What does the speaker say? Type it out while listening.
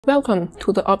Welcome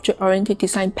to the Object-Oriented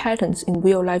Design Patterns in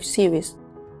Real Life series.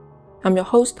 I'm your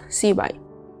host, CY.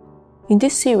 In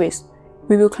this series,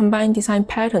 we will combine design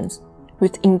patterns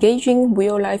with engaging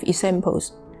real-life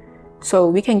examples, so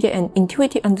we can get an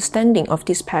intuitive understanding of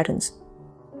these patterns.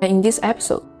 And in this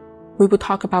episode, we will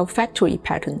talk about factory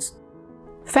patterns.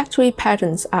 Factory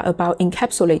patterns are about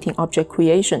encapsulating object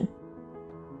creation.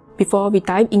 Before we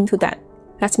dive into that,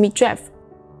 let's meet Jeff.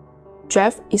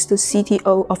 Jeff is the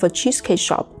CTO of a cheesecake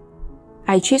shop,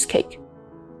 Cheesecake.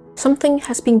 Something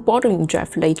has been bothering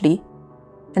Jeff lately,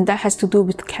 and that has to do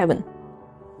with Kevin.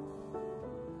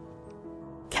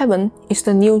 Kevin is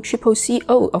the new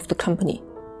CCO of the company.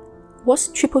 What's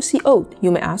CCO, you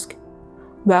may ask?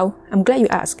 Well, I'm glad you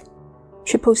asked.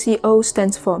 CCO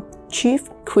stands for Chief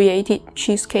Creative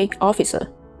Cheesecake Officer.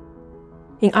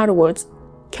 In other words,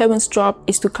 Kevin's job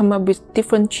is to come up with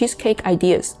different cheesecake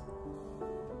ideas.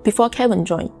 Before Kevin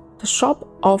joined, the shop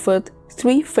offered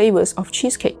 3 flavors of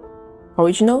cheesecake: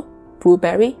 original,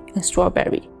 blueberry, and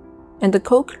strawberry. And the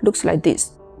code looks like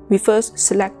this. We first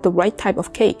select the right type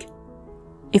of cake.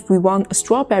 If we want a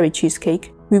strawberry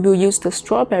cheesecake, we will use the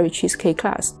strawberry cheesecake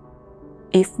class.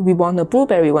 If we want a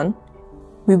blueberry one,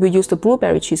 we will use the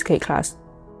blueberry cheesecake class.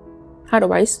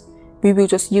 Otherwise, we will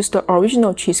just use the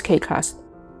original cheesecake class.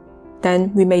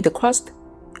 Then we make the crust,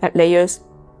 add layers,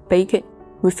 bake it,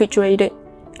 refrigerate it,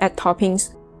 add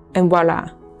toppings, and voila,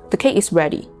 the cake is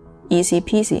ready. Easy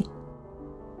peasy.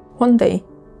 One day,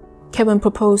 Kevin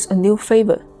proposed a new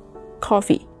flavor,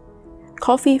 coffee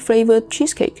flavored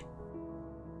cheesecake.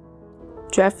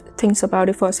 Jeff thinks about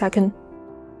it for a second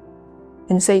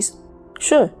and says,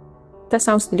 "Sure, that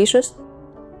sounds delicious,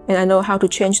 and I know how to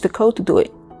change the code to do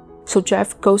it." So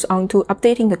Jeff goes on to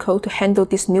updating the code to handle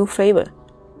this new flavor.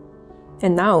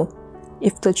 And now,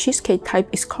 if the cheesecake type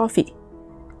is coffee,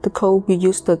 the code will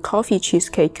use the coffee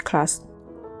cheesecake class.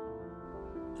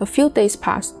 A few days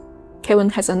pass. Kevin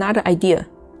has another idea.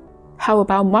 How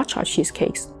about matcha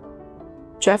cheesecakes?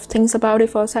 Jeff thinks about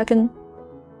it for a second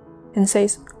and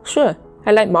says, "Sure,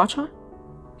 I like matcha,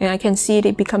 and I can see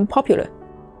it become popular.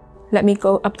 Let me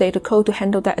go update the code to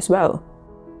handle that as well."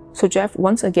 So Jeff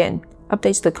once again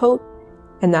updates the code,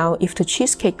 and now if the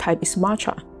cheesecake type is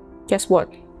matcha, guess what?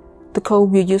 The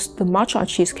code will use the matcha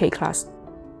cheesecake class.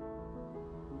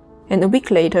 And a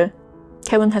week later,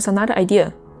 Kevin has another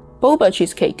idea, Boba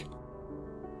Cheesecake.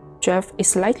 Jeff is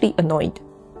slightly annoyed,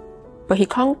 but he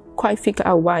can't quite figure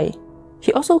out why.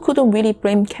 He also couldn't really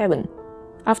blame Kevin.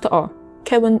 After all,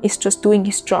 Kevin is just doing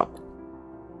his job.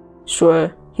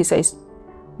 "Sure," he says,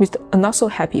 with a not so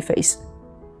happy face,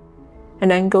 and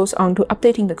then goes on to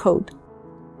updating the code.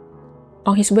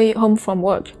 On his way home from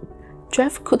work,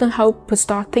 Jeff couldn't help but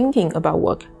start thinking about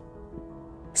work.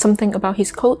 Something about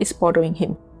his code is bothering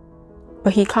him,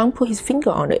 but he can't put his finger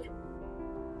on it.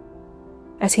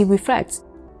 As he reflects,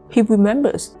 he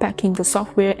remembers back in the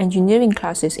software engineering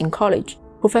classes in college,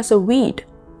 Professor Reed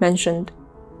mentioned,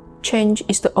 "Change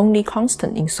is the only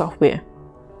constant in software,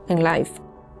 in life."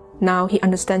 Now he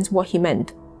understands what he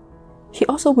meant. He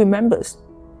also remembers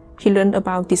he learned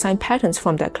about design patterns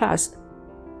from that class.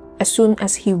 As soon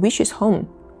as he reaches home,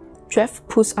 Jeff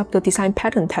pulls up the design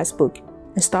pattern textbook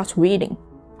and starts reading,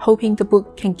 hoping the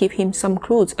book can give him some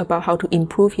clues about how to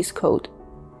improve his code.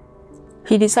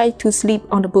 He decides to sleep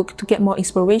on the book to get more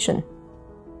inspiration.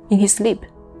 In his sleep,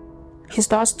 he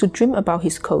starts to dream about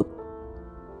his code.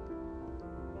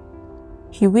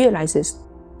 He realizes,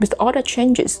 with all the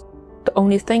changes, the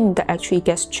only thing that actually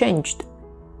gets changed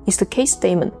is the case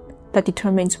statement that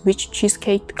determines which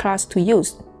cheesecake class to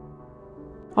use.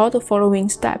 All the following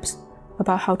steps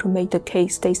about how to make the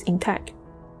cake stays intact.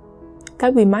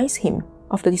 That reminds him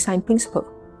of the design principle,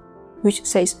 which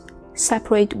says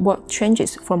separate what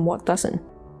changes from what doesn't.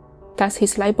 That's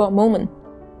his light bulb moment.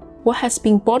 What has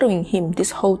been bothering him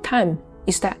this whole time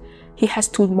is that he has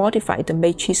to modify the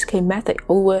made cheesecake method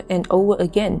over and over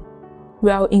again,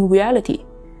 while in reality,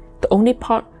 the only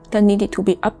part that needed to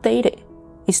be updated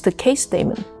is the case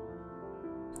statement.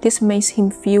 This makes him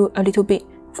feel a little bit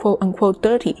quote-unquote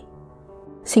dirty,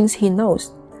 since he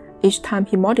knows each time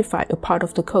he modifies a part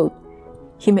of the code,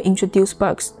 he may introduce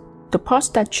bugs. The parts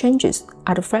that changes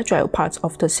are the fragile parts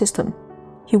of the system.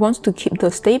 He wants to keep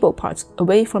the stable parts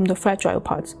away from the fragile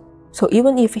parts. So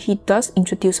even if he does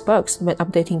introduce bugs when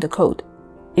updating the code,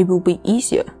 it will be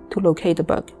easier to locate the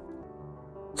bug.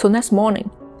 So next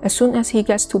morning, as soon as he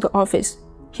gets to the office,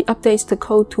 he updates the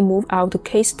code to move out the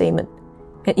case statement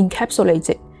and encapsulates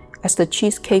it as the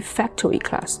Cheesecake Factory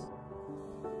class.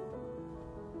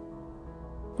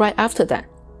 Right after that,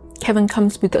 Kevin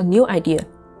comes with a new idea,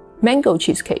 mango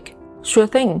cheesecake. "Sure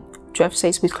thing," Jeff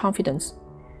says with confidence.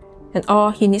 And all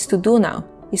he needs to do now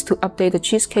is to update the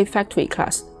Cheesecake Factory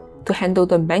class to handle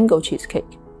the mango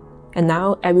cheesecake, and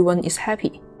now everyone is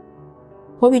happy.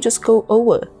 What we just go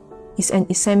over is an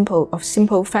example of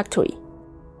simple factory.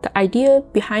 The idea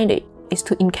behind it is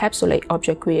to encapsulate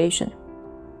object creation.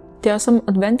 There are some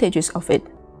advantages of it.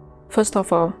 First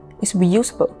of all, it's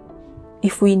reusable.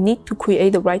 If we need to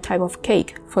create the right type of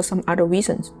cake for some other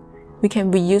reasons, we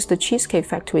can reuse the Cheesecake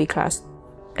Factory class,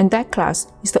 and that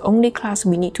class is the only class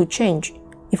we need to change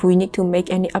if we need to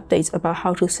make any updates about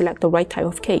how to select the right type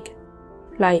of cake,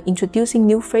 like introducing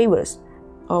new flavors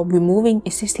or removing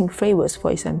existing flavors,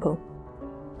 for example.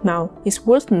 Now, it's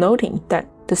worth noting that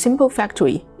the simple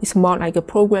factory is more like a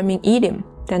programming idiom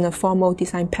than a formal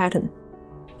design pattern.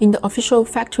 In the official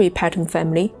factory pattern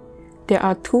family, there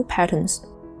are two patterns,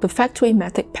 the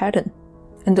factory-matic pattern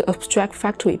and the abstract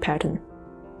factory pattern.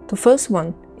 The first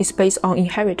one is based on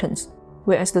inheritance,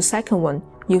 whereas the second one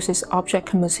uses object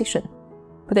composition,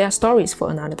 but there are stories for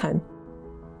another time.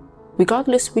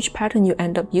 Regardless which pattern you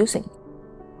end up using,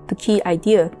 the key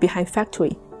idea behind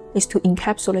factory is to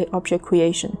encapsulate object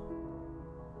creation.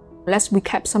 Let's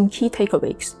recap some key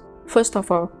takeaways. First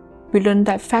of all, we learned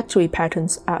that factory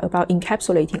patterns are about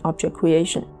encapsulating object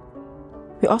creation.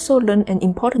 We also learned an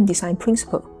important design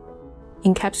principle: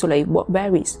 encapsulate what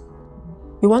varies.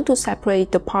 We want to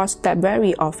separate the parts that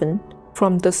vary often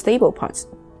from the stable parts,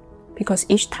 because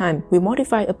each time we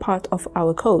modify a part of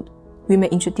our code, we may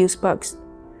introduce bugs.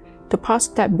 The parts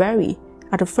that vary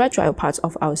are the fragile parts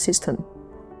of our system.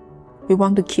 We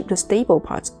want to keep the stable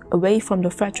parts away from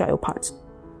the fragile parts.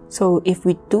 So if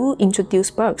we do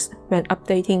introduce bugs when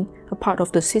updating a part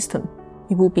of the system,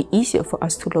 it will be easier for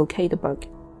us to locate the bug.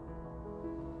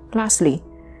 Lastly,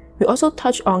 we also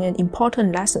touch on an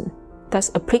important lesson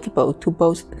that's applicable to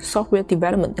both software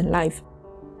development and life.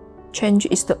 Change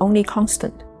is the only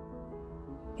constant.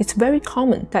 It's very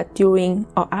common that during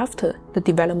or after the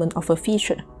development of a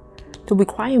feature, the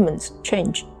requirements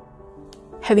change.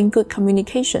 Having good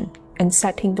communication and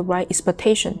setting the right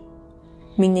expectation,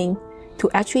 meaning to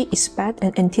actually expect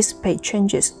and anticipate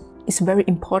changes, is very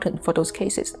important for those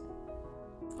cases.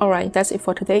 Alright, that's it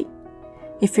for today.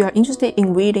 If you are interested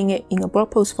in reading it in a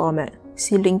blog post format,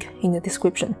 see link in the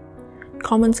description.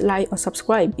 Comment, like, or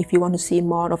subscribe if you want to see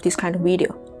more of this kind of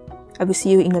video. I will see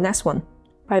you in the next one.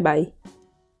 Bye bye.